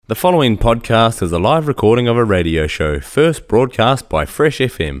The following podcast is a live recording of a radio show first broadcast by Fresh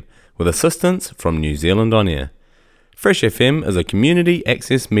FM with assistance from New Zealand On Air. Fresh FM is a community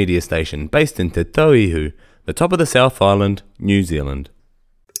access media station based in Te Tauihu, the top of the South Island, New Zealand.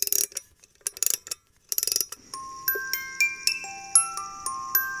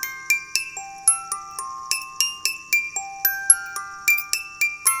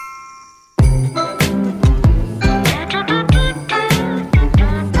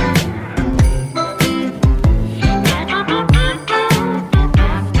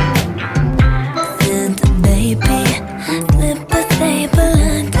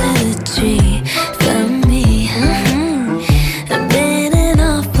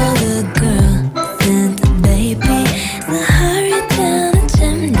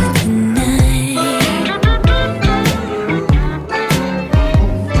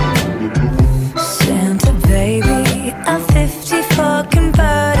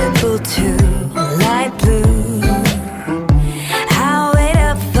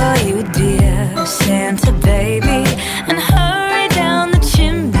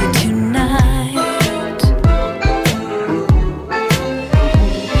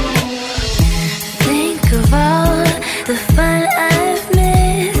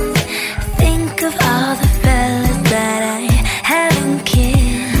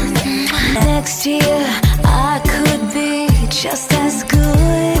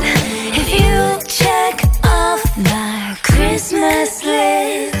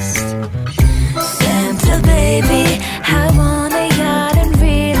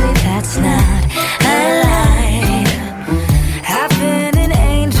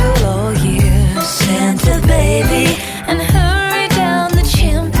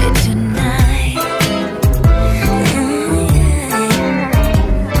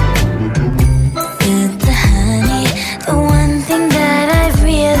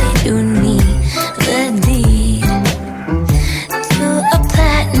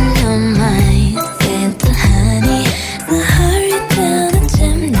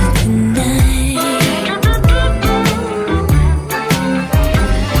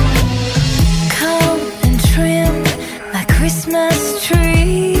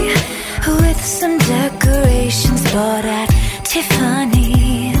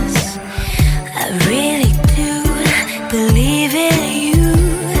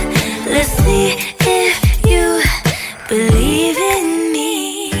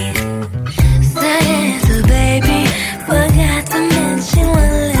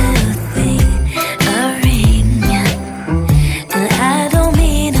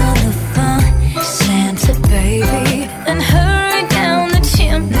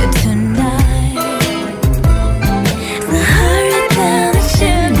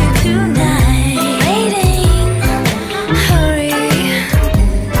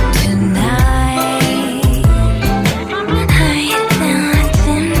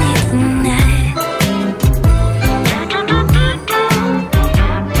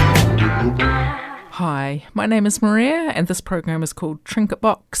 My name is Maria and this program is called Trinket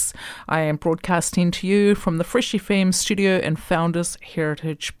Box. I am broadcasting to you from the Fresh FM studio in Founders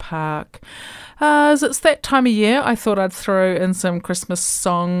Heritage Park. As it's that time of year, I thought I'd throw in some Christmas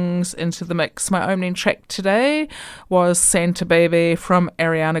songs into the mix. My opening track today was Santa Baby from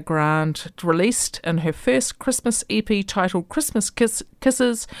Ariana Grande, released in her first Christmas EP titled Christmas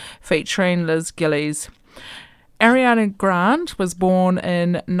Kisses, featuring Liz Gillies. Ariana Grande was born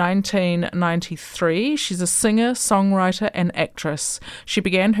in 1993. She's a singer, songwriter and actress. She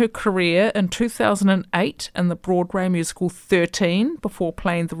began her career in 2008 in the Broadway musical 13 before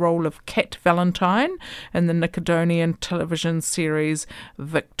playing the role of Cat Valentine in the Nickelodeon television series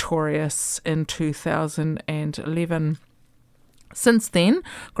Victorious in 2011. Since then,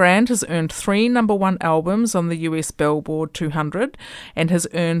 Grande has earned 3 #1 albums on the US Billboard 200 and has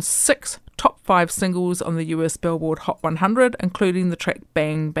earned 6 top 5 singles on the US Billboard Hot 100, including the track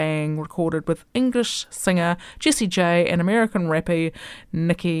Bang Bang, recorded with English singer Jessie J and American rapper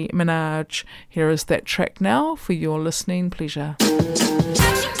Nicki Minaj. Here is that track now for your listening pleasure.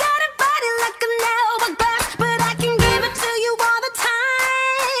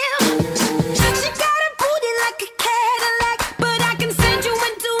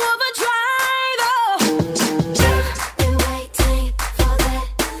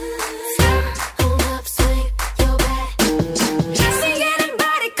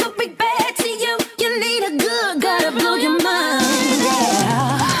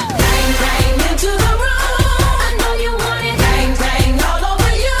 Bang, bang into the room. I know you want it. Bang, bang all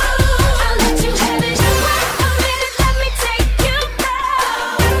over you.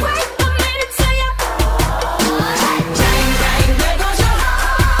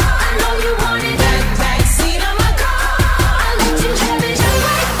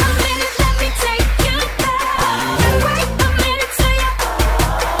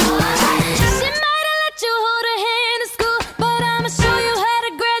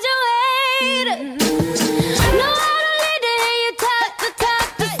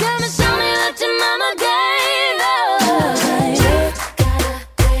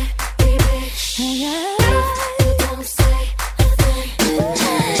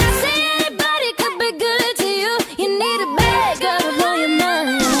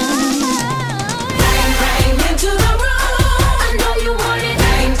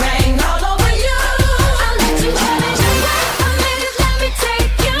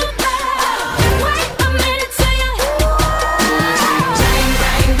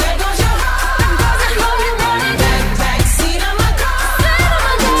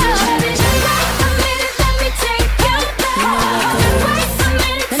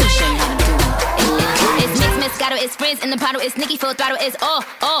 It's Frizz in the bottle, it's Nicki full throttle, it's oh.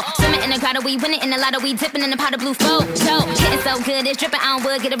 Swimming in the grotto, we winning in the lotto, we dipping in the pot of blue flow. Getting so good, it's dripping on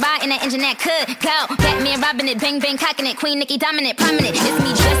wood, get a ride in that engine that could go. Batman robbing it, bang bang cocking it, Queen Nicki dominant, prominent. It's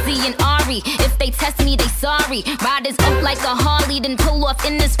me, Jesse and Ari. If they test me, they sorry. Riders up like a Harley, then pull off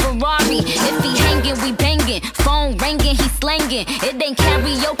in this Ferrari. If he hanging, we banging. Phone ringing, he slanging. It ain't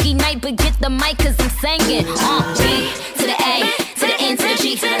karaoke night, but get the mic 'cause I'm singing. B to the A, to the N to the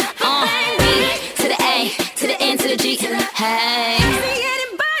G. B to the A, to the N to the G. Hey. See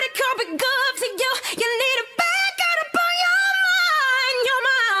anybody come be good to you? You need a back out up on your mind, your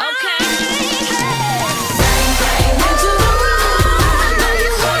mind. Okay. Bang bang into the room. I know you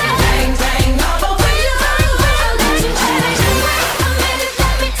want it. Bang bang all over you. I'll let you have it. Wait a minute,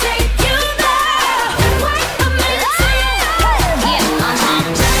 let me take you there. Wait a minute, yeah, Bang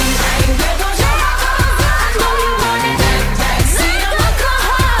bang, there goes your heart. I know you want it. Bang bang, see the look on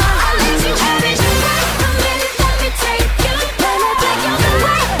her. I'll let you have it. Wait a minute, let me take you there.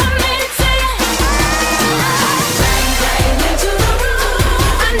 Wait a minute, say it. Bang bang into the room.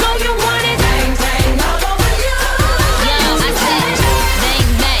 I know you want it. Bang bang all over you. Yo, I said bang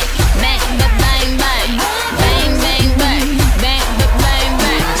bang, bang bang bang bang, bang bang bang, bang bang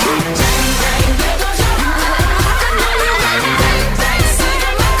bang. Bang bang, there goes your heart. I know you want it. Bang bang, see the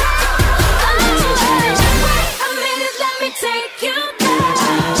look on her. I'll let you have it. Wait a minute, let me take you there.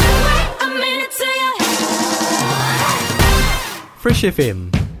 Wait a minute, say it. Fresh FM.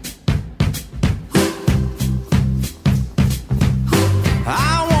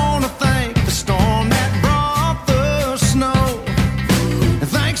 I wanna thank the storm that brought the snow, and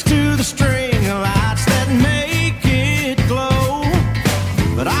thanks to the string of lights that make it glow.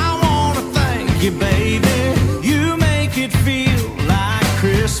 But I wanna thank you, baby, you make it feel like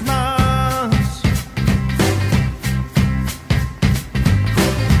Christmas.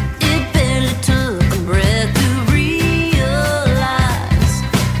 It barely took a breath to realize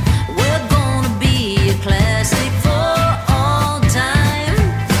we're gonna be a classic for all time.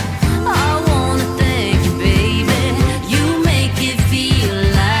 I wanna thank you, baby. You make it feel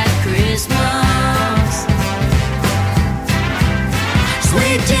like Christmas.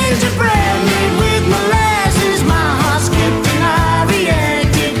 Sweet gingerbread made with molasses, my heart skipped and I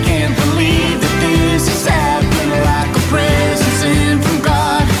reacted. Can't believe that this is happening, like a present sent from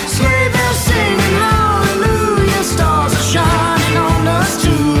God. Sleigh bells singing hallelujah, stars are shining on us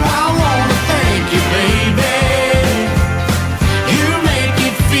too. I wanna thank you, baby. You make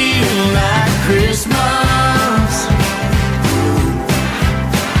it feel like Christmas.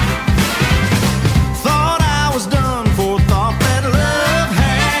 Thought I was done for, thought that love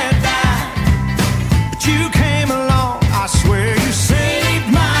had died, but you came along, I swear you saved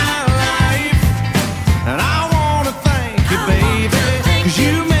my life. And I wanna thank you, baby, 'cause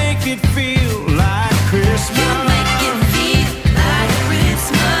you make it feel like Christmas. Make it feel like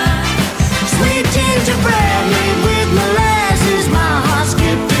Christmas. Sweet gingerbread made with molasses, my heart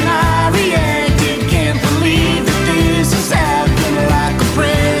skipped and I reacted. Can't believe that this is happening, like a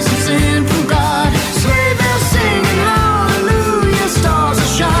present sent from God. Sleigh bells singing hallelujah, stars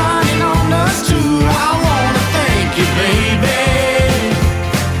are shining on us too. I wanna thank you, baby.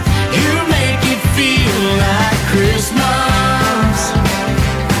 You make it feel like Christmas.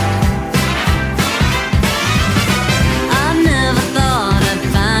 I never thought I'd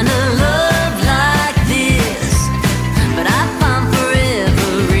find a love like this, but I found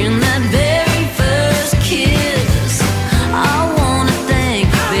forever in that very first kiss. I wanna thank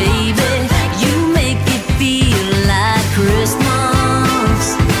you, baby. You make it feel like Christmas.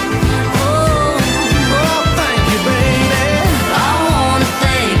 Oh, Thank you, baby. I wanna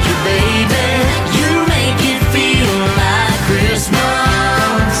thank you, baby. You make it feel like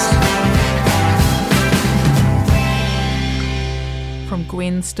Christmas. From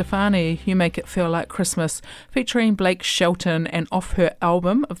Gwen Stefani, You Make It Feel Like Christmas, featuring Blake Shelton and off her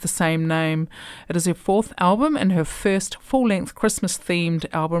album of the same name. It is her fourth album and her first full-length Christmas-themed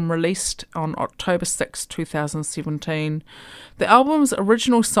album released on October 6, 2017. The album's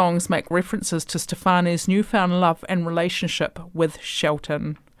original songs make references to Stefani's newfound love and relationship with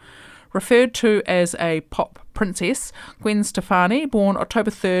Shelton. Referred to as a pop princess, Gwen Stefani, born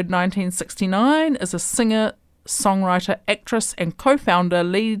October 3rd, 1969, is a singer, songwriter, actress and co-founder,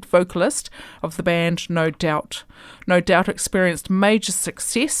 lead vocalist of the band No Doubt. No Doubt experienced major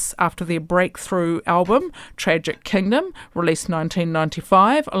success after their breakthrough album Tragic Kingdom, released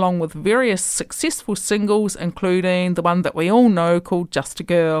 1995, along with various successful singles including the one that we all know called Just a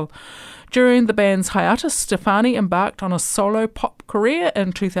Girl. During the band's hiatus, Stefani embarked on a solo pop career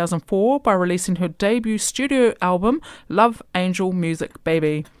in 2004 by releasing her debut studio album Love Angel Music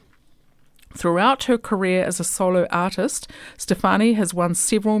Baby. Throughout her career as a solo artist, Stefani has won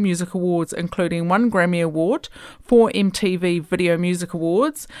several music awards, including 1 Grammy Award, 4 MTV Video Music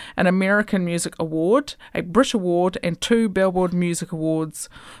Awards, an American Music Award, a Brit Award, and 2 Billboard Music Awards.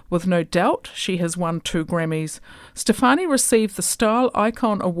 With no doubt, she has won 2 Grammys. Stefani received the Style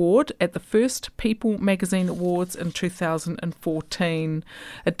Icon Award at the first People Magazine Awards in 2014.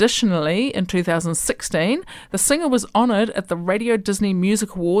 Additionally, in 2016, the singer was honoured at the Radio Disney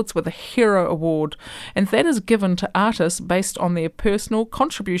Music Awards with a Hero Award, and that is given to artists based on their personal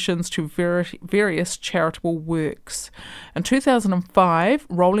contributions to various charitable works. In 2005,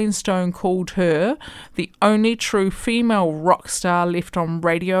 Rolling Stone called her the only true female rock star left on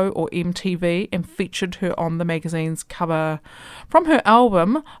radio or MTV and featured her on the magazine's cover. From her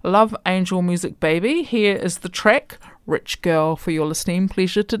album, Love Angel Music Baby, here is the track, Rich Girl, for your listening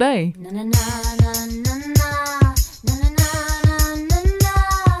pleasure today.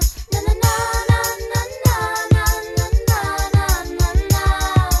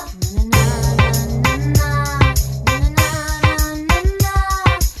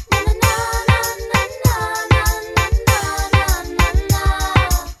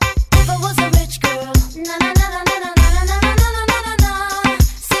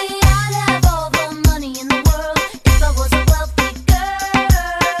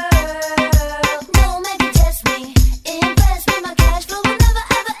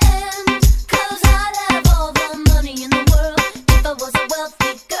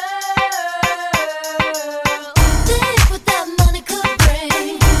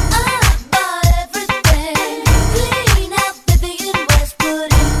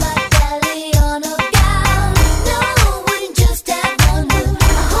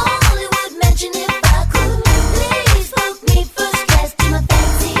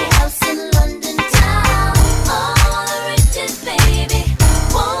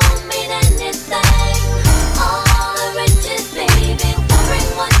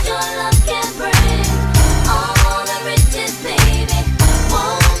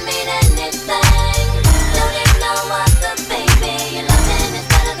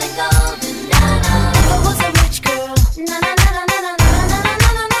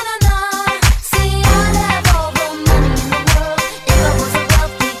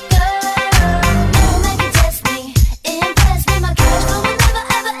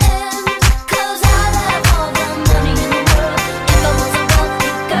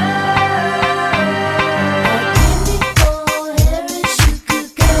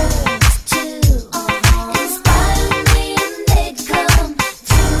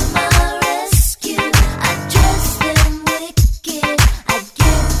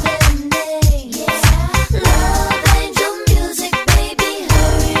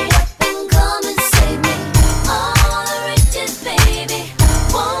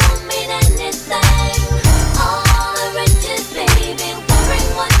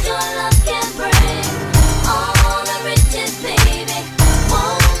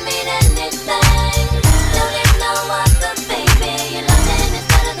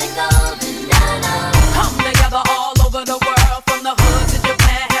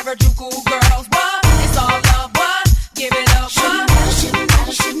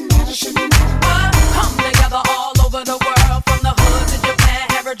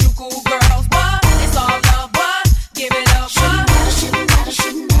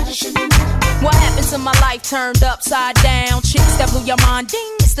 Turned upside down, chicks that blew your mind,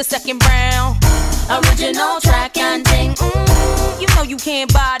 ding, it's the second round. Original track and ding, you know you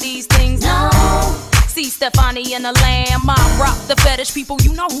can't buy these things, no. See Stefani and the Lamb, I rock the fetish people,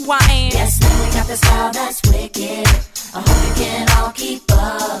 you know who I am. Yes, man, we got the style that's wicked, I hope you can all keep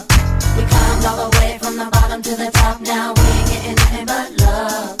up. We climbed all the way from the bottom to the top, now we ain't getting nothing but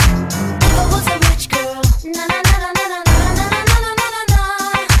love. If I was a rich girl, na na na na na na na na na na na na.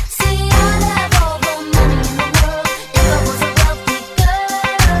 See, I'd have all the money in the world. If I was a wealthy girl,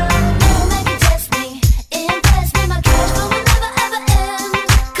 no man can test me, impress me, my cash flow will never ever end.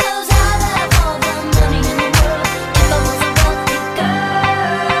 'Cause I'd have all the money in the world. If I was a wealthy girl. Na na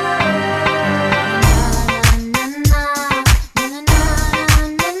na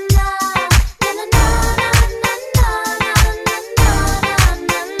na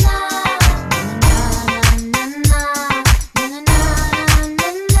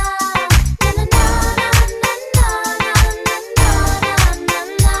na na na na na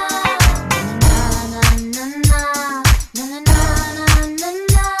na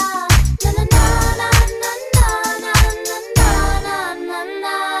na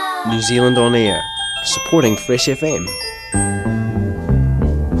New Zealand On Air, supporting Fresh FM.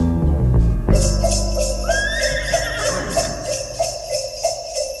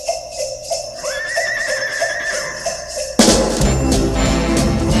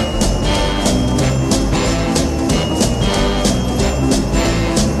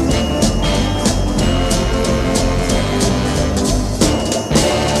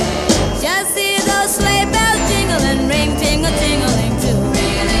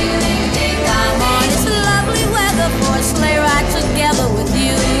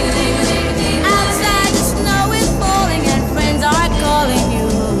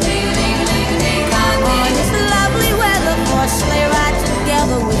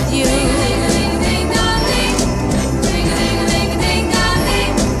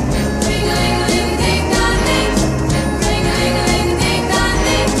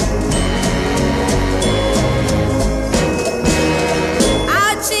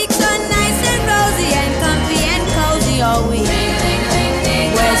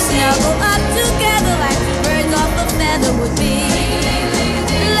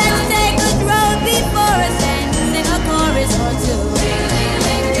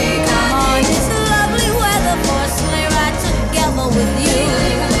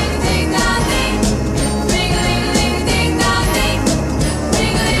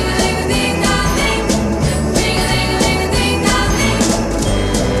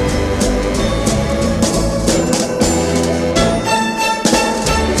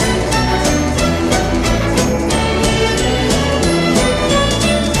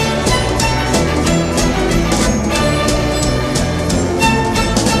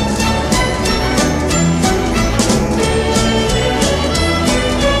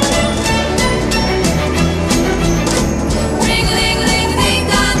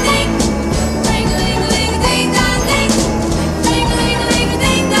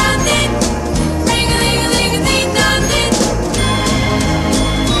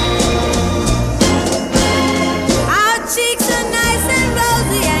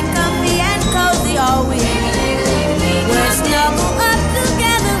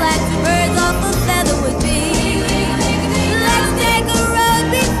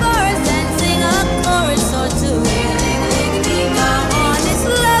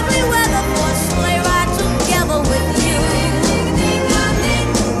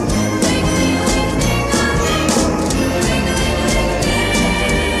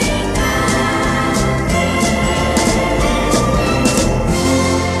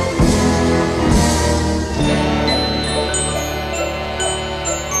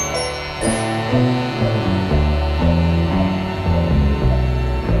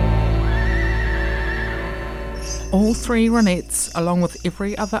 three Ronettes, along with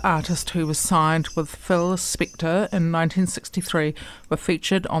every other artist who was signed with Phil Spector in 1963, were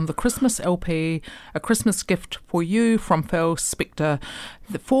featured on the Christmas LP, A Christmas Gift for You from Phil Spector.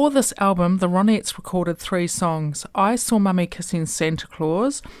 For this album, the Ronettes recorded three songs: I Saw Mummy Kissing Santa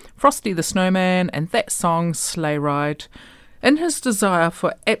Claus, Frosty the Snowman, and that song, Sleigh Ride. In his desire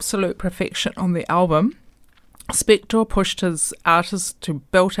for absolute perfection on the album, Spector pushed his artists to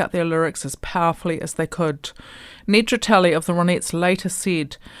belt out their lyrics as powerfully as they could. Nedra Talley of the Ronettes later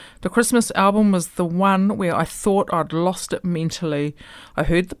said, "The Christmas album was the one where I thought I'd lost it mentally. I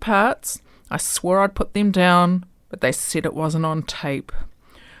heard the parts, I swore I'd put them down, but they said it wasn't on tape."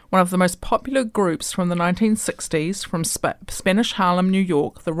 One of the most popular groups from the 1960s, from Spanish Harlem, New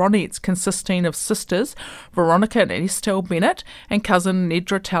York, the Ronettes, consisting of sisters Veronica and Estelle Bennett and cousin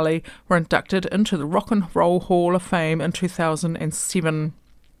Nedra Talley, were inducted into the Rock and Roll Hall of Fame in 2007.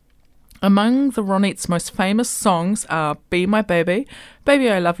 Among the Ronettes' most famous songs are Be My Baby, Baby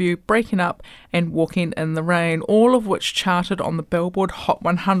I Love You, Breaking Up, and Walking in the Rain, all of which charted on the Billboard Hot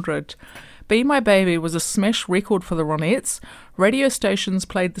 100. Be My Baby was a smash record for the Ronettes. Radio stations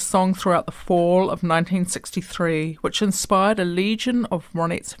played the song throughout the fall of 1963, which inspired a legion of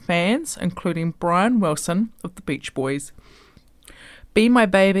Ronettes fans, including Brian Wilson of the Beach Boys. Be My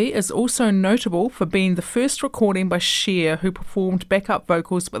Baby is also notable for being the first recording by Cher, who performed backup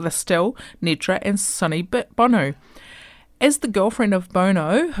vocals with Estelle, Nedra, and Sonny Bono. As the girlfriend of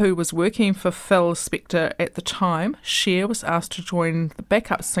Bono, who was working for Phil Spector at the time, Cher was asked to join the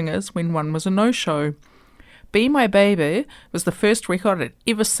backup singers when one was a no-show. Be My Baby was the first record I'd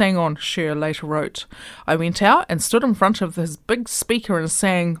ever sang on, Cher later wrote. I went out and stood in front of his big speaker and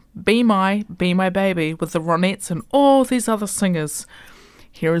sang Be My Baby with the Ronettes and all these other singers.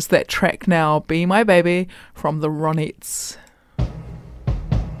 Here is that track now, Be My Baby from the Ronettes.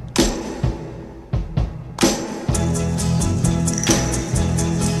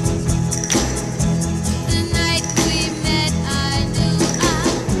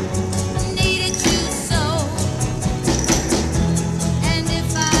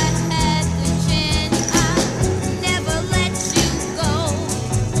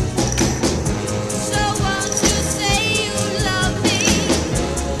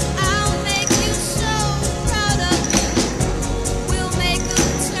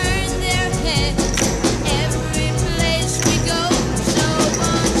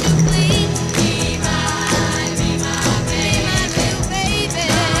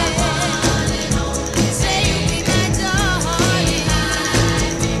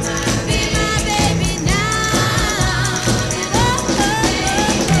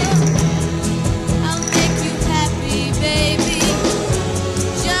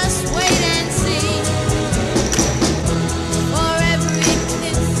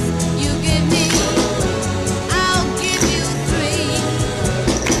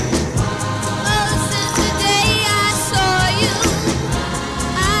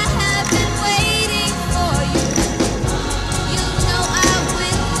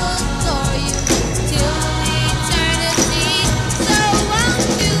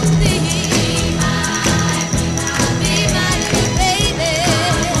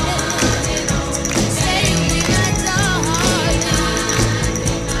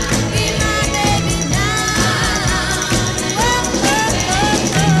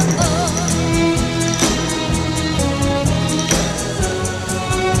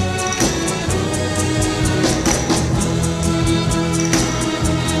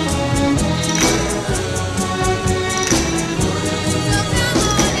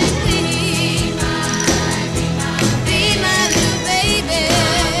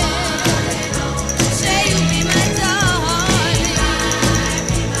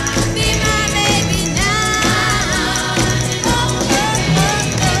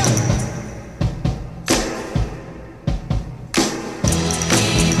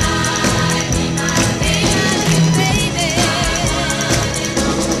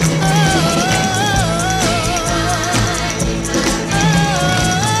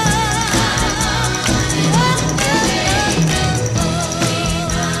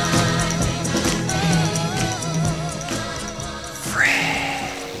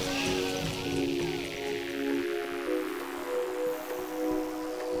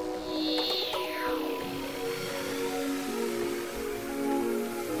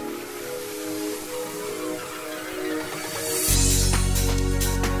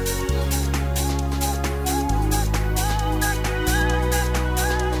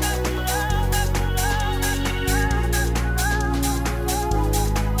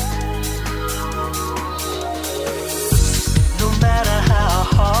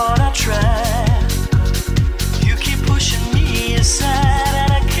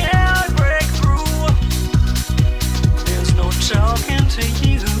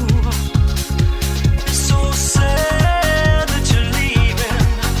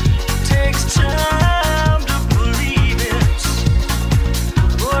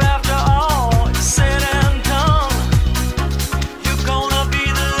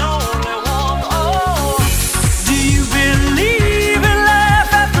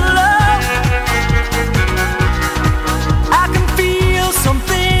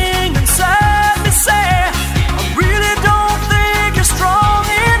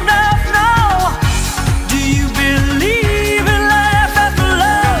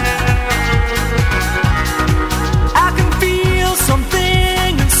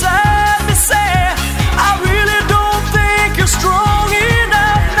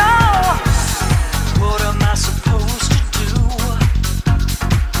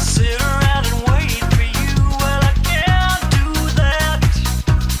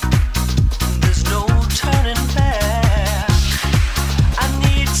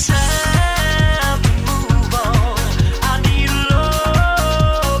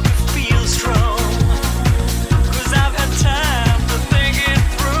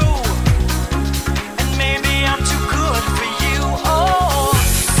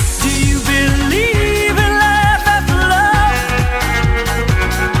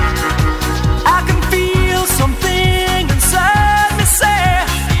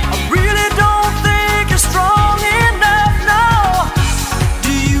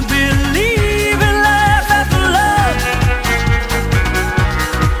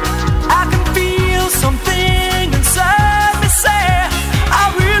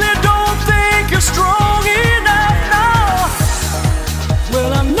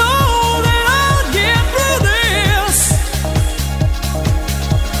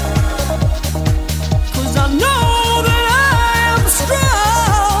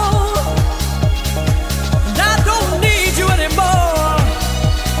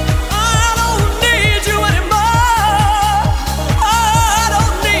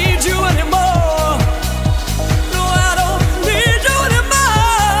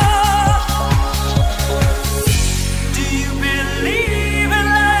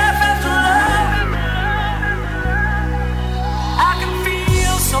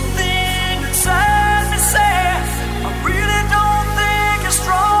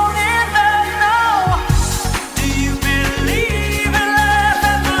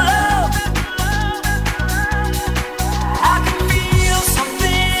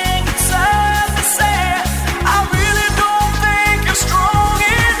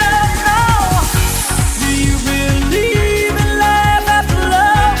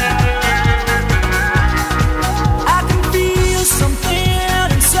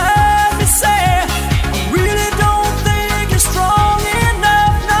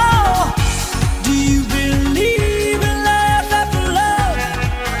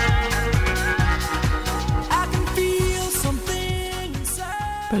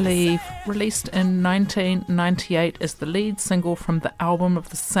 released in 1998 as the lead single from the album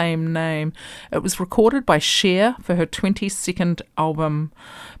of the same name. It was recorded by Cher for her 22nd album.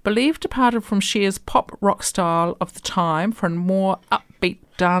 Believed departed from Cher's pop rock style of the time for a more upbeat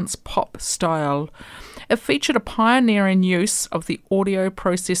dance pop style. It featured a pioneering use of the audio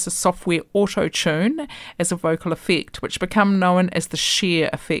processor software Auto-Tune as a vocal effect, which became known as the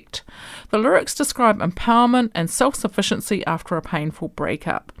Cher effect. The lyrics describe empowerment and self-sufficiency after a painful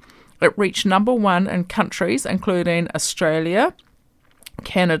breakup. It reached number 1 in countries including Australia,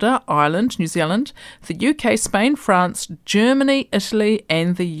 Canada, Ireland, New Zealand, the UK, Spain, France, Germany, Italy,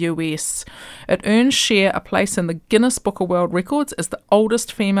 and the US. It earned Cher a place in the Guinness Book of World Records as the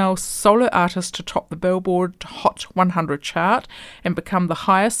oldest female solo artist to top the Billboard Hot 100 chart and become the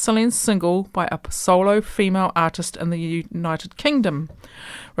highest-selling single by a solo female artist in the United Kingdom.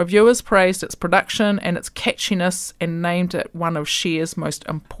 Reviewers praised its production and its catchiness and named it one of Cher's most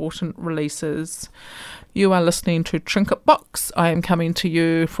important releases. You are listening to Trinket Box. I am coming to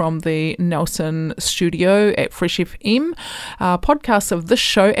you from the Nelson studio at Fresh FM. Podcasts of this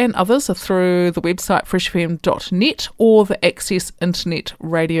show and others are through the website freshfm.net or the Access Internet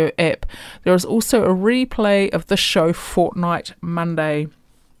radio app. There is also a replay of this show fortnight Monday.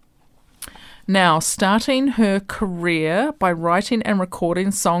 Now, starting her career by writing and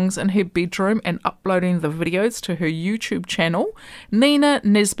recording songs in her bedroom and uploading the videos to her YouTube channel, Nina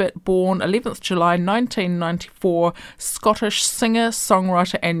Nesbitt, born 11th July 1994, Scottish singer,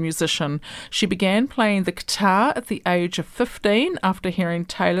 songwriter and musician. She began playing the guitar at the age of 15 after hearing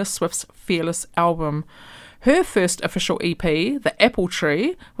Taylor Swift's Fearless album. Her first official EP, The Apple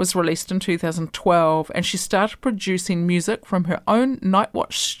Tree, was released in 2012, and she started producing music from her own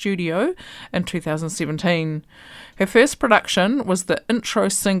Nightwatch studio in 2017. Her first production was the intro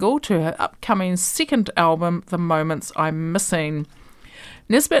single to her upcoming second album, The Moments I'm Missing.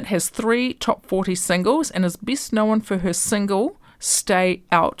 Nesbitt has 3 top 40 singles and is best known for her single, Stay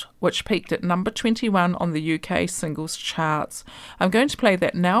Out, which peaked at number 21 on the UK singles charts. I'm going to play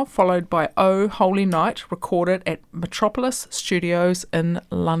that now, followed by Oh Holy Night, recorded at Metropolis Studios in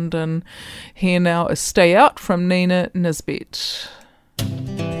London. Here now is Stay Out from Nina Nesbitt.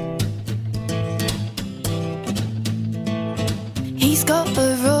 He's got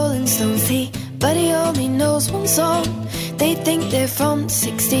a Rolling Stones tee, but he only knows one song. They think they're from the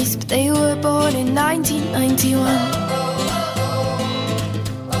 60s, but they were born in 1991.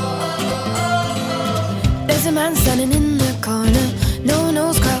 There's a man standing in the corner, no one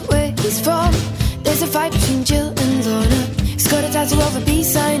knows quite where he's from. There's a fight between Jill and Lorna. He's got a tattoo of a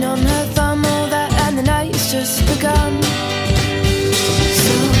peace sign on her thumb, all that and the night's just begun.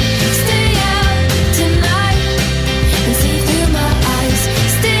 So stay out tonight and see through my eyes.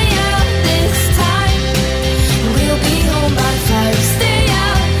 Stay out this time and we'll be home by 5. Stay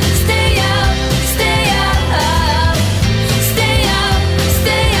out, stay out, stay out. Stay out,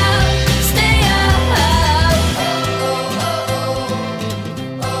 stay out, stay out.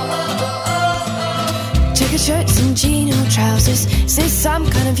 Checkered shirts and chino trousers, is this some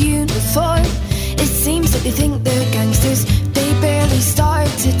kind of uniform? It seems that they think they're gangsters, they barely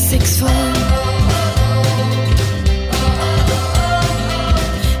started 6th form.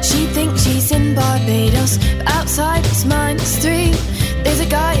 She thinks she's in Barbados, but outside it's -3. There's a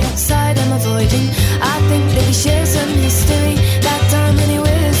guy outside I'm avoiding, I think that we share some history. That time when he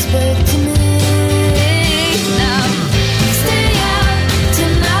whispered to me, now stay out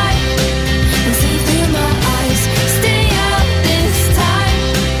tonight and see through my eyes. Stay out this time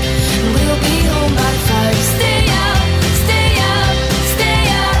and we'll be home by 5. Stay out, stay out, stay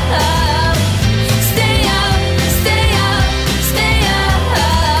out. Stay out, stay out, stay out.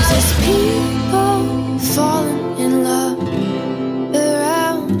 'Cause there's people falling in love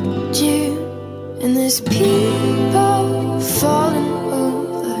around you, and there's people falling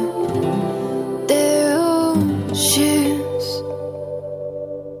over their own shoes.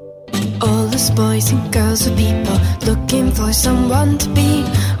 All us boys and girls are people looking for someone to be.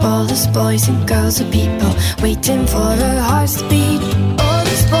 All us boys and girls are people waiting for our hearts to beat. All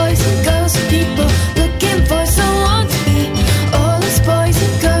us boys and girls are people looking for someone to be. All us boys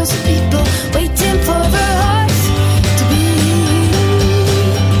and girls are people waiting for our hearts to beat.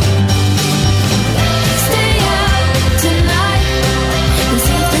 Stay out tonight and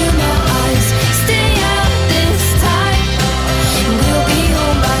see through my eyes. Stay out this time and we'll be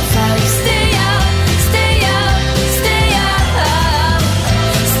home by 5. Stay out, stay out, stay out.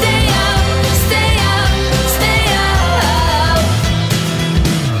 Stay out, stay out, stay out.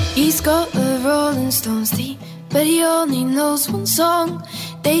 He's got a Rolling Stones tee, but he only knows one song.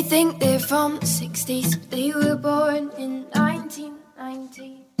 They think they're from the 60s, but they were born in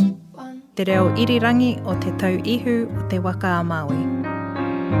 1991. Te reo irirangi o te tau ihu o te waka a Māui.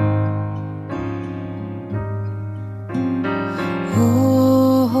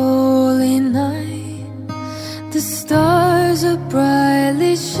 Oh, holy night, the stars are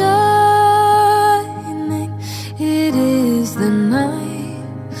brightly shining. It is the night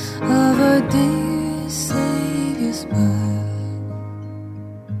of our dear Saviour's birth.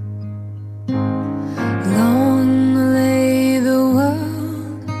 Long lay the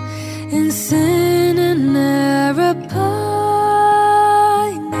world in sin and error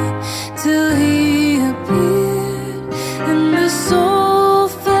pining, till He appeared and the soul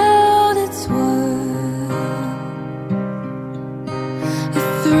felt its worth. A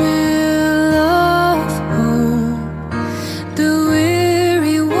thrill of hope, the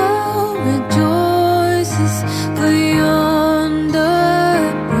weary world rejoices, for yonder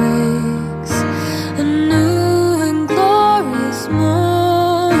breaks a new and glorious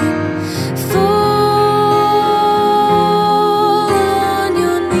morn. Fall on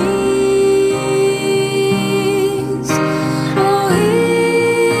your knees, oh,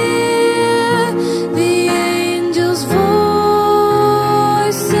 hear the angels' voices.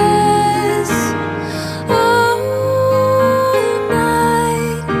 Oh,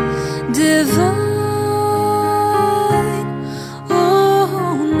 night divine,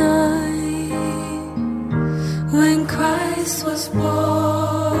 oh, night when Christ was born.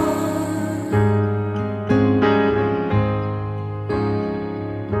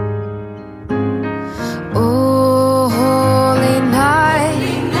 Oh, holy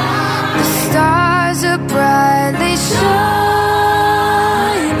night, the stars are brightly shining.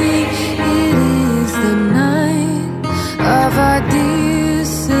 It is the night of our dear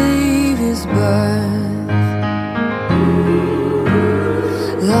Saviour's birth.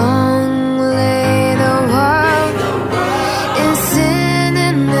 Long lay the world in sin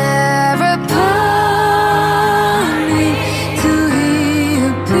and error pining, till He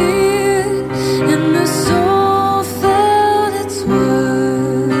appeared and the soul felt its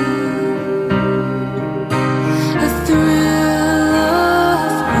worth. A thrill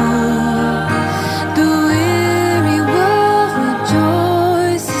of hope, the weary world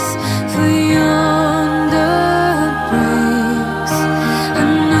rejoices, for yonder breaks a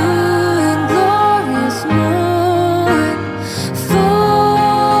new and glorious morn. Fall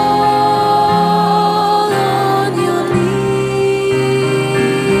on your knees,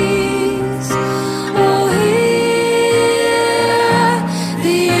 oh, hear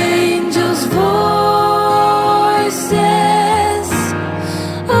the angels' voices.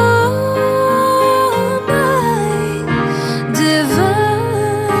 Oh, night divine,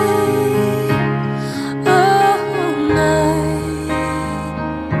 oh, night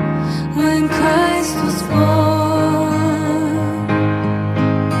when Christ was born.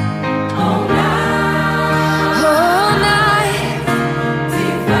 Oh, night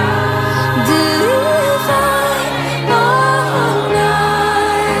divine, oh,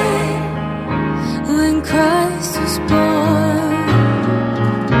 night when Christ was born.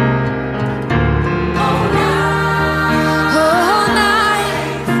 Oh,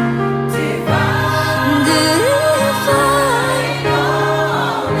 night divine, oh,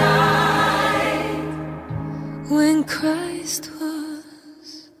 night when Christ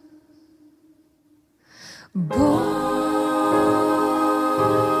was born.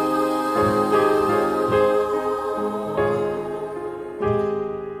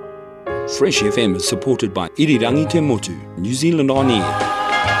 Fresh FM is supported by Irirangi Te Motu, New Zealand On Air.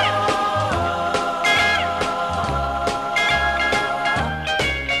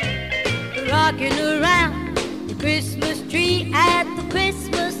 Rocking around the Christmas tree at the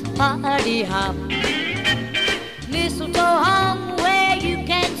Christmas party hop. Mistletoe hung where you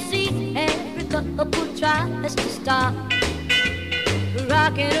can see every couple tries to stop.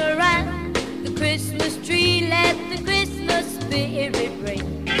 Rocking around the Christmas tree, let the Christmas spirit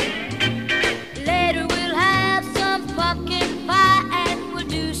ring. Later we'll have some pumpkin pie and we'll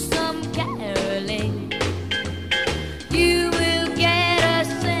do some caroling. You will get a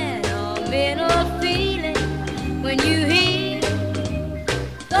sentimental feeling when you hear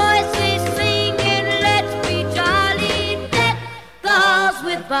voices singing, let's be jolly, deck the halls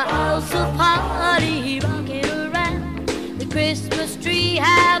with boughs of holly. Rocking around the Christmas tree,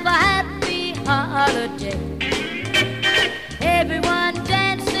 have a happy holiday. Everyone dance.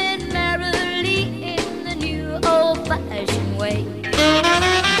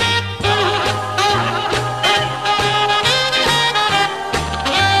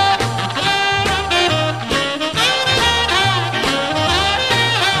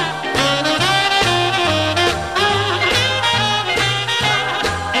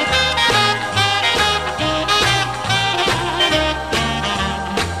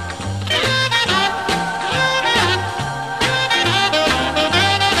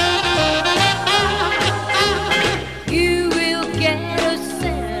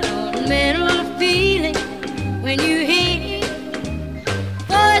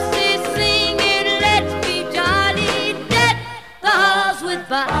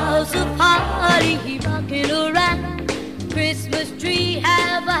 tree rocking around. Christmas tree,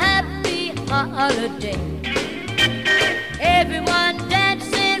 have a happy holiday. Everyone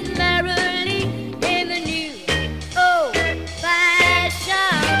dancing merrily in the new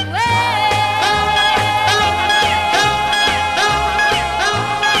old-fashioned way.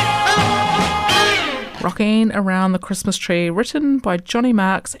 Rocking Around the Christmas Tree, written by Johnny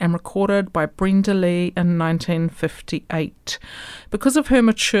Marks and recorded by Brenda Lee in 1958. Because of her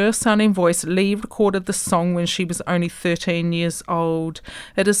mature-sounding voice, Lee recorded the song when she was only 13 years old.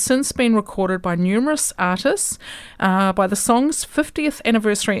 It has since been recorded by numerous artists. By the song's 50th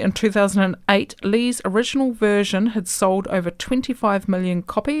anniversary in 2008, Lee's original version had sold over 25 million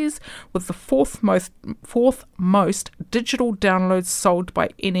copies, with the fourth most digital downloads sold of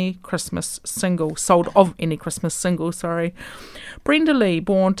any Christmas single. Brenda Lee,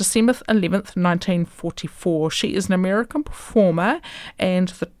 born December 11th, 1944. She is an American performer and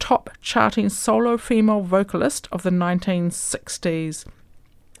the top charting solo female vocalist of the 1960s.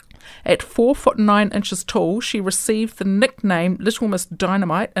 At 4 foot 9 inches tall, she received the nickname Little Miss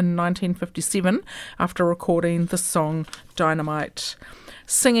Dynamite in 1957 after recording the song Dynamite.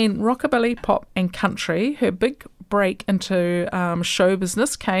 Singing rockabilly, pop and country, her big break into show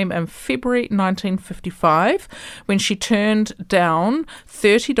business came in February 1955 when she turned down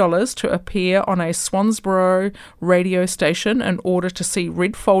 $30 to appear on a Swansboro radio station in order to see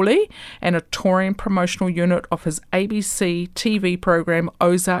Red Foley and a touring promotional unit of his ABC TV program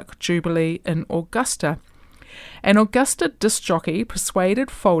Ozark Jubilee in Augusta. An Augusta disc jockey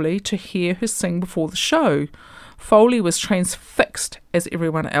persuaded Foley to hear her sing before the show. Foley was transfixed as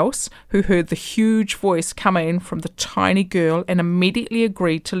everyone else, who heard the huge voice coming from the tiny girl and immediately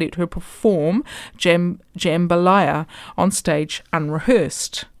agreed to let her perform Jambalaya on stage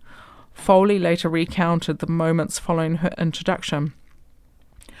unrehearsed. Foley later recounted the moments following her introduction.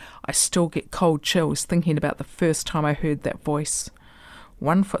 I still get cold chills thinking about the first time I heard that voice.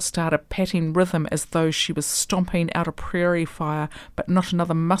 One foot started patting rhythm as though she was stomping out a prairie fire, but not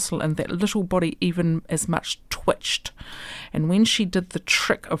another muscle in that little body even as much twitched. And when she did the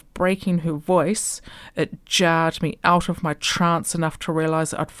trick of breaking her voice, it jarred me out of my trance enough to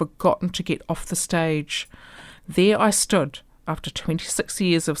realise I'd forgotten to get off the stage. There I stood, after 26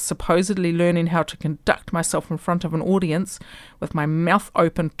 years of supposedly learning how to conduct myself in front of an audience, with my mouth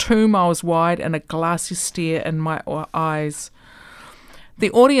open 2 miles wide and a glassy stare in my eyes.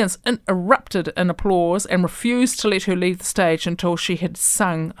 The audience erupted in applause and refused to let her leave the stage until she had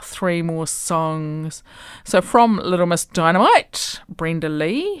sung 3 more songs. So from Little Miss Dynamite, Brenda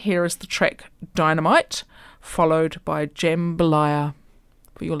Lee, here is the track Dynamite, followed by Jambalaya.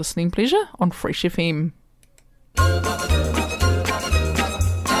 For your listening pleasure on Fresh FM.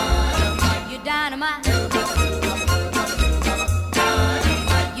 You dynamite.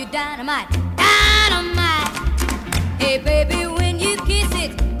 You dynamite. Dynamite. Hey baby, when you kiss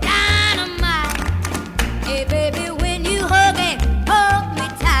it, dynamite. Hey baby, when you hug it, hold me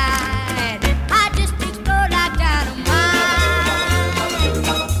tight. I just explode like dynamite.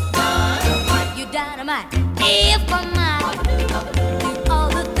 You dynamite. If I might do all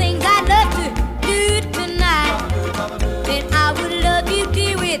the things I love to do tonight, then I would love you,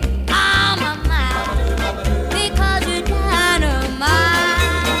 dear, with all my might, because you're dynamite.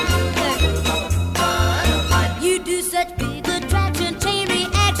 You do such big attraction, chain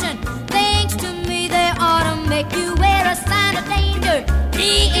reaction. Thanks to me, they ought to make you wear a sign of danger.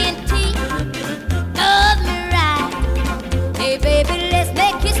 TNT, love me right. Hey baby, let's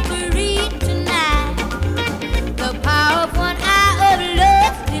make history tonight. The power of 1 eye of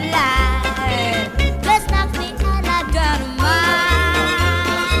love's delight. Let's knock me out like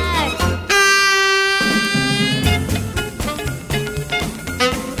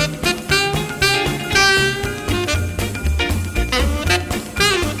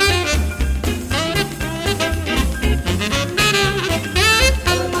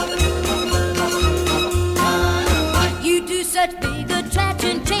You do such big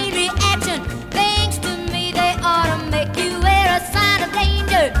attraction, chain reaction. Thanks to me, they ought to make you wear a sign of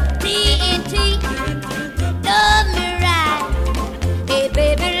danger. TNT, love me right. Hey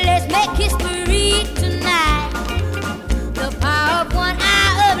baby, let's make history tonight. The power of 1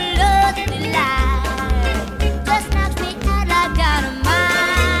 eye of love's delight just knocks me out like dynamite.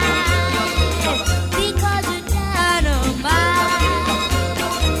 Because you're dynamite.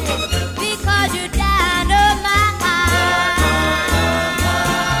 Because you're dynamite.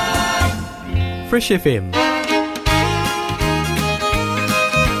 Fresh FM.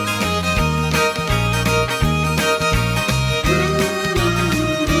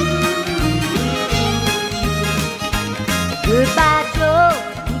 Goodbye, Joe.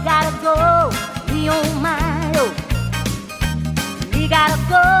 We gotta go.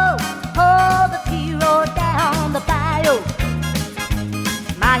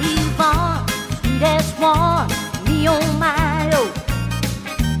 My Yvonne, sweetest one, me oh my oh.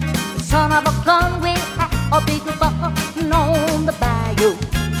 Son of a gun with a big bun on the bayou.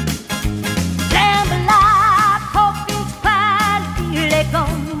 Jambalaya, pumpkin pie, filet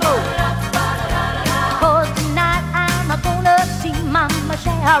gumbo. 'Cause tonight I'm gonna see Mama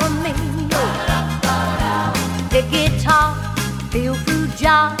Sharon me. The guitar, feel through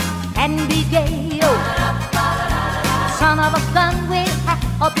jar and be gay. Son of a gun with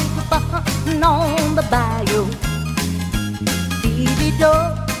a big bun on the bayou. Baby-do,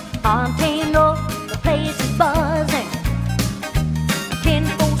 Fontano, the place is buzzing.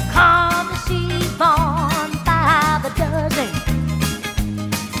 Kinfolks come to see Yvonne by the dozen.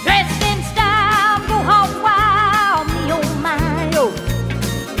 Dressed in style, go hog wild, me oh my oh.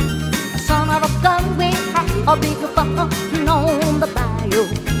 Son of a gun with a big bun on the bayou.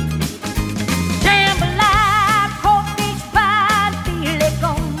 Jambalaya, crawfish pie, filet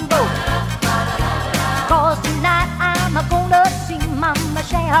gumbo. 'Cause tonight I'm gonna see Mama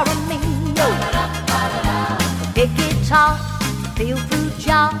Sharon me. Big guitar, feel through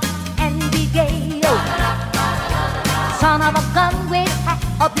jar and be gay. Son of a gun with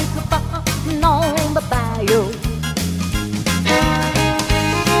a big bun on the bayou.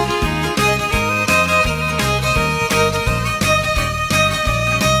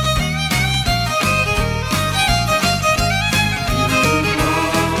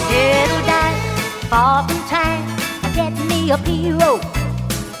 Settle down, far from town, get me a hero,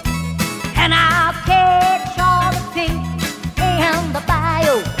 and I'll catch all the fish in the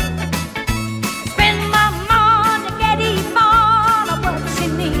bayou. Spend my money, get Yvonne what she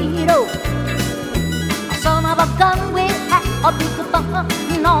need. Oh, son of a gun with a big bun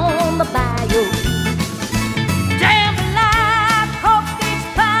on the bayou. Jambalaya, crawfish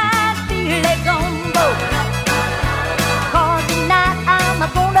pie, filet gumbo. 'Cause tonight I'm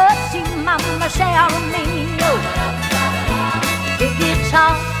gonna see Mama Sharon me. Big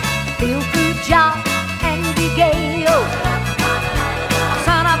guitar, feel through jar and be gay.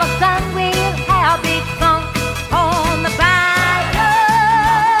 Son of a gun will have big fun on the bayou.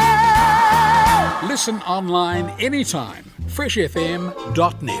 Listen online anytime.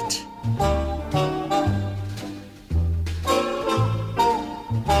 freshfm.net.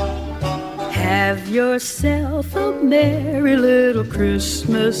 Have yourself a merry little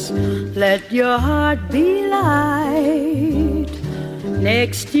Christmas. Let your heart be light.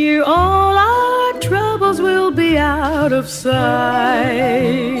 Next year all our troubles will be out of sight.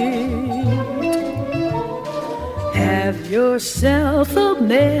 Have yourself a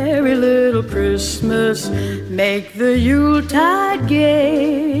merry little Christmas. Make the Yuletide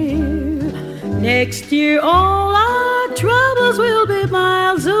gay. Next year all our troubles will be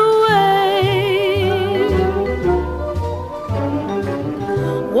miles away.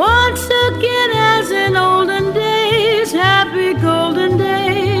 Once again as in olden days, happy golden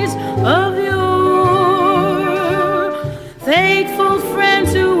days of yore. Faithful friends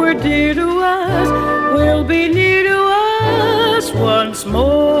who were dear to us will be near to us once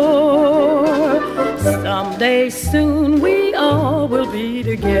more. Someday soon we all will be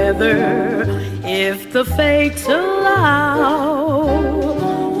together, if the fates allow.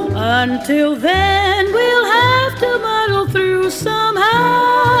 Until then we'll have to muddle through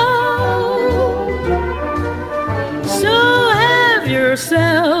somehow. So have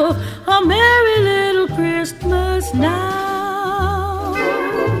yourself a merry little Christmas now.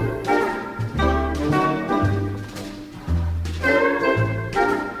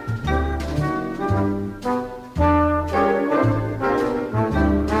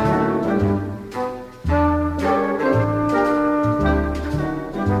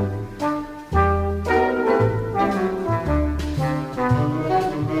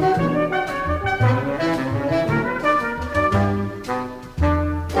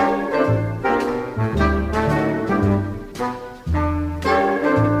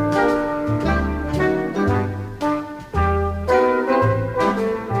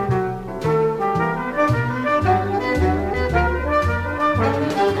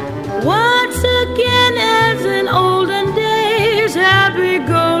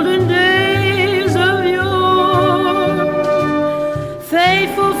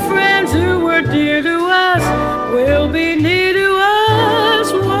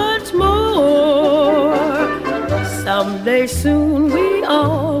 Someday soon we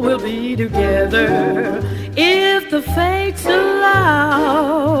all will be together, if the fates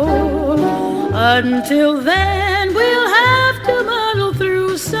allow. Until then we'll have to muddle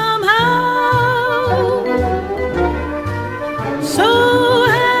through somehow. So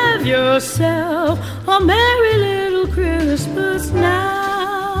have yourself a merry little Christmas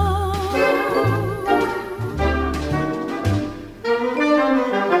now.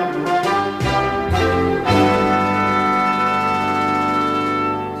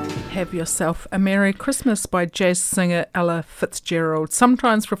 yourself a Merry Christmas by jazz singer Ella Fitzgerald,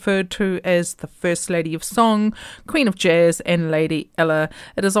 sometimes referred to as the First Lady of Song, Queen of Jazz and Lady Ella.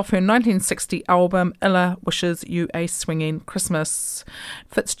 It is off her 1960 album Ella Wishes You a Swinging Christmas.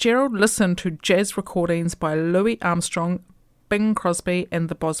 Fitzgerald listened to jazz recordings by Louis Armstrong, Bing Crosby and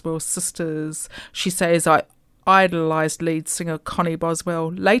the Boswell sisters. She says, I idolised lead singer Connie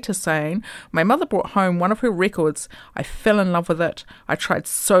Boswell, later saying, my mother brought home one of her records. I fell in love with it. I tried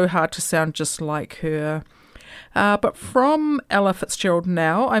so hard to sound just like her. But from Ella Fitzgerald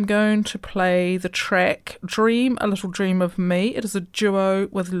now, I'm going to play the track Dream, A Little Dream of Me. It is a duo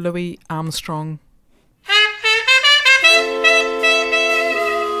with Louis Armstrong.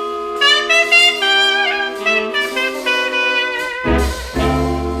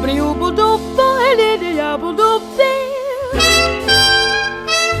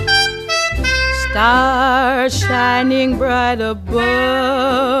 Stars shining bright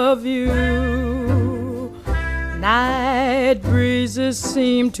above you. Night breezes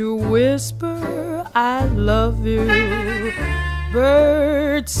seem to whisper, I love you.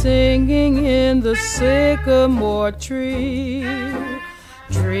 Birds singing in the sycamore tree.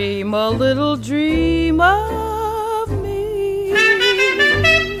 Dream a little dream of me.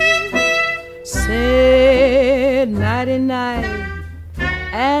 Say nighty-night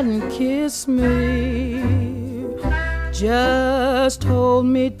and kiss me. Just hold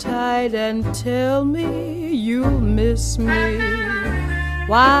me tight and tell me you'll miss me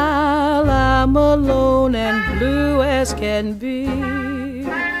while I'm alone and blue as can be.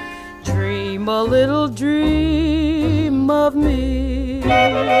 Dream a little dream of me.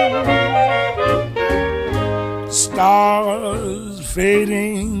 Stars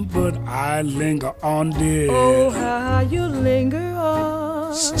fading, but I linger on, dear. Oh, how you linger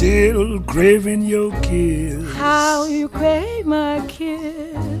on. Still craving your kiss. How you crave my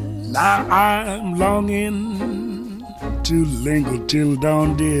kiss. Now I'm longing to linger till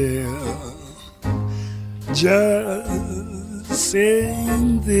dawn, dear. Just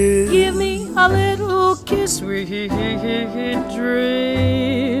saying this. Give me a little kiss, sweet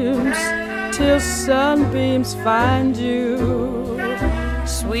dreams, till sunbeams find you.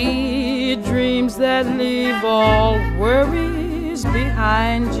 Sweet dreams that leave all worries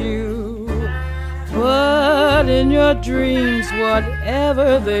behind you. But in your dreams,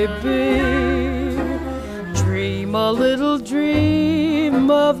 whatever they be, dream a little dream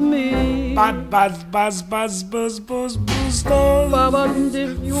of me. Buzz, buzz, buzz, buzz, buzz, buzz, buzz,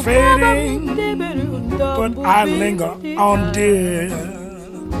 fading, but I linger on, dear.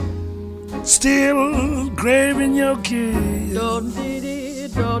 Still craving your kiss.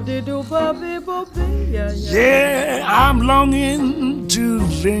 Yeah, I'm longing to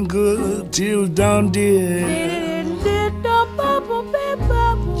linger till dawn, dear.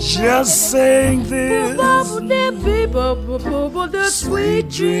 Just saying this. Sweet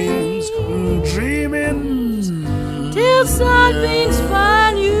dreams, dreaming till sunbeams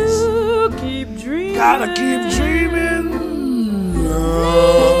find you. Keep dreaming. Gotta keep dreaming.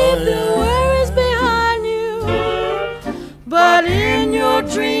 Leave the worries behind you. But in your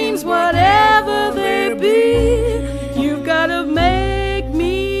dreams, whatever they be, you've gotta make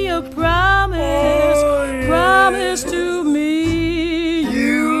me a promise. Promise to me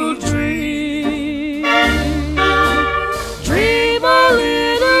you'll dream. Dream a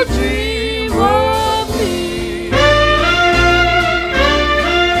little dream of me.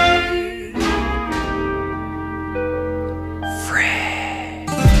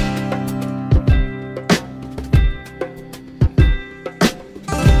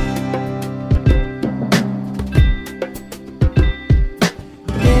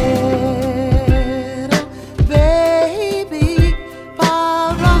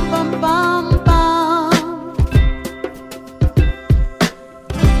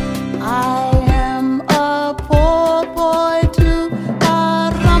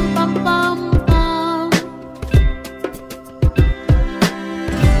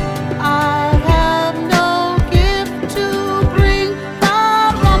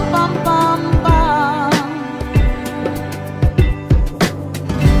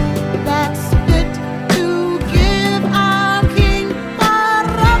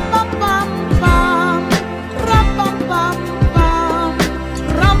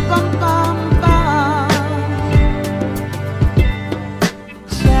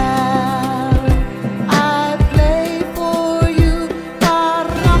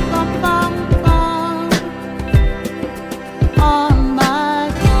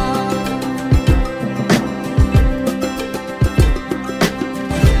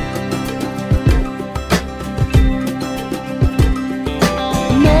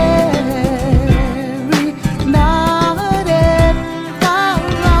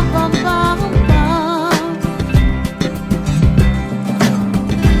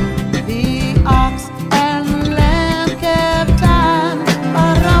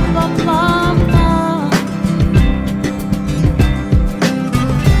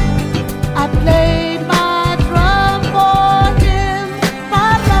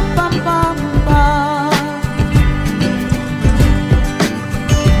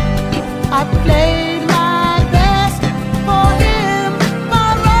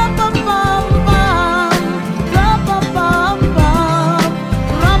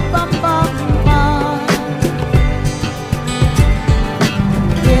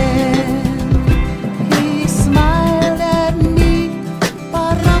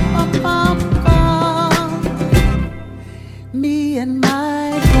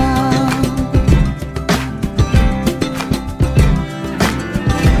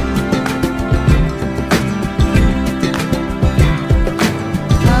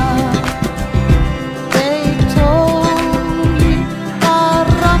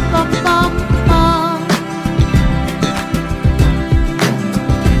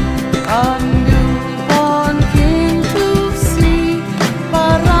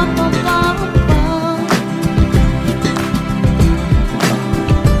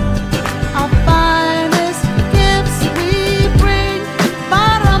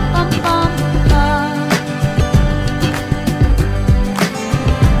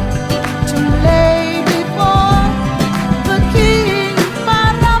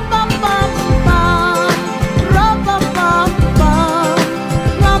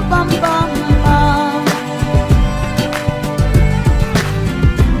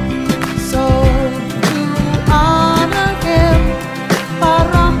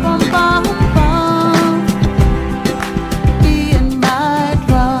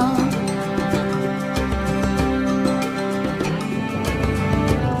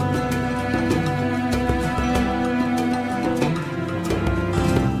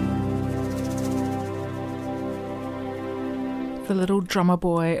 Drummer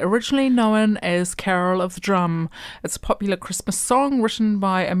Boy, originally known as Carol of the Drum. It's a popular Christmas song written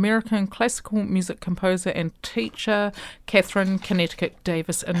by American classical music composer and teacher Catherine Connecticut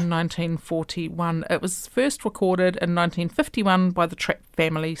Davis in 1941. It was first recorded in 1951 by the Trapp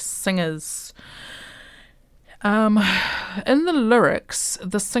Family Singers. In the lyrics,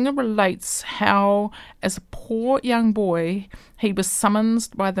 the singer relates how, as a poor young boy, he was summoned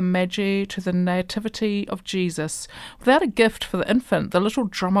by the Magi to the nativity of Jesus. Without a gift for the infant, the little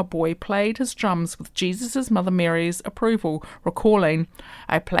drummer boy played his drums with Jesus' mother Mary's approval, recalling,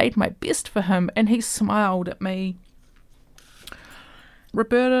 "I played my best for him and he smiled at me."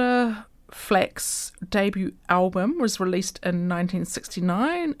 Roberta Flack's debut album was released in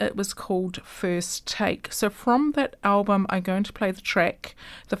 1969. It was called First Take. So from that album, I'm going to play the track,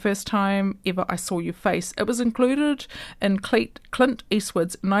 The First Time Ever I Saw Your Face. It was included in Clint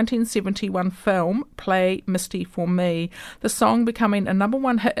Eastwood's 1971 film, Play Misty for Me, the song becoming a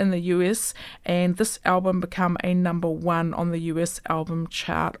 #1 hit in the US, and this album became a #1 on the US album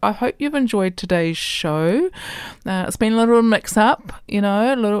chart. I hope you've enjoyed today's show. It's been a little mix-up,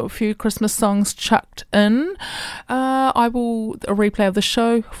 a few Christmas songs chucked in. A replay of the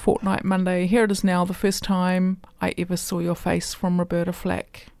show, fortnight Monday. Here it is now, The First Time I Ever Saw Your Face from Roberta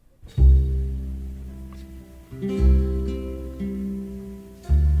Flack.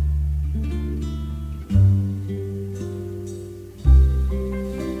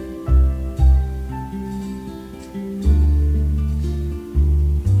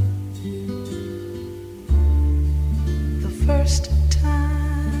 The first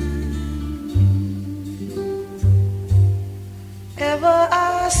ever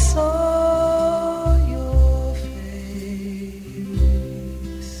I saw your face,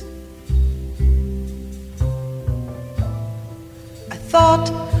 I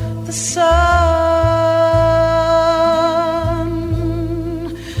thought the sun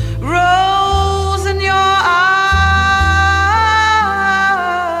rose in your eyes,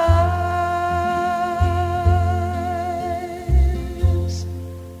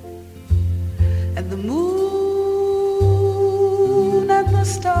 and the moon the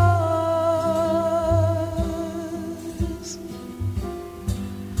stars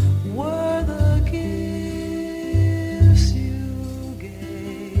were the gifts you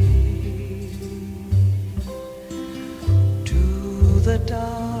gave to the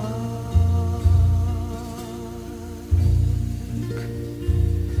dark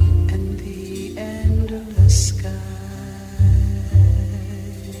and the endless skies.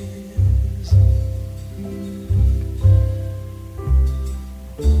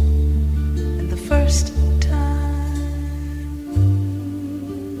 First time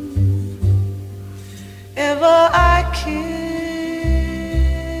ever I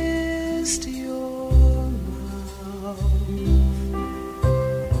kissed your mouth,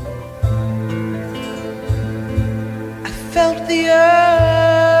 I felt the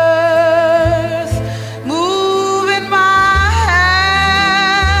earth move in my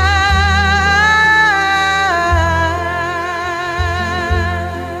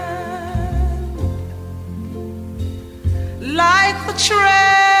like the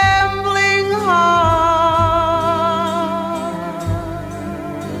trembling heart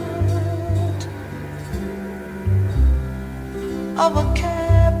of a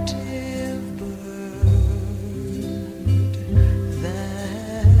captive bird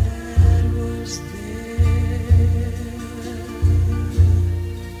that was there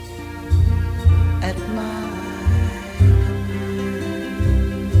at my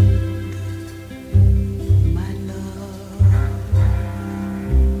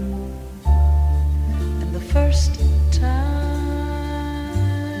first time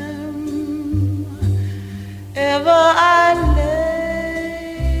ever I lay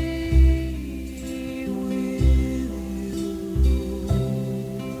with you,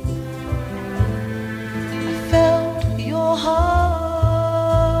 I felt your heart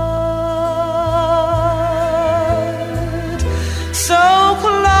so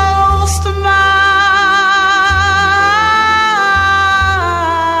close to mine.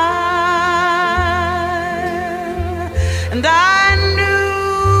 And I knew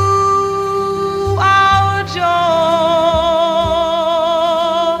our joy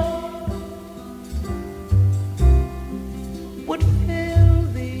would fill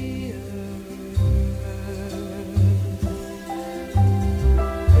the earth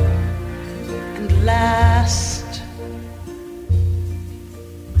and last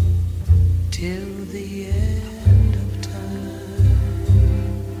till the end of time.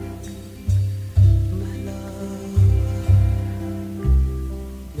 My love,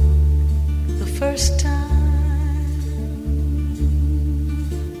 the first time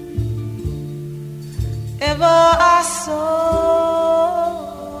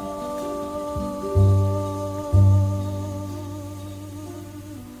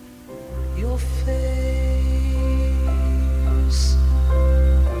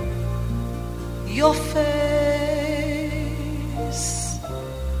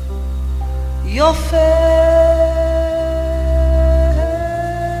your face,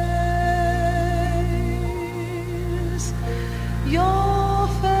 your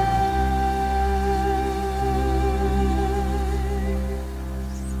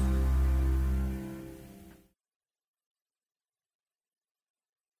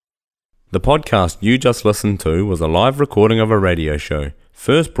The podcast you just listened to was a live recording of a radio show,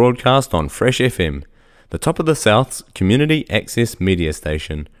 first broadcast on Fresh FM, the top of the South's community access media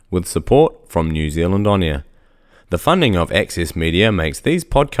station, with support from New Zealand On Air. The funding of Access Media makes these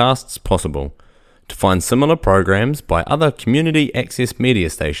podcasts possible. To find similar programs by other community access media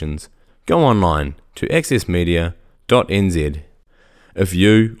stations, go online to accessmedia.nz. If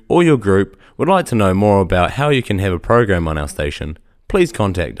you or your group would like to know more about how you can have a program on our station, please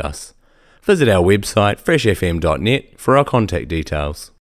contact us. Visit our website freshfm.net for our contact details.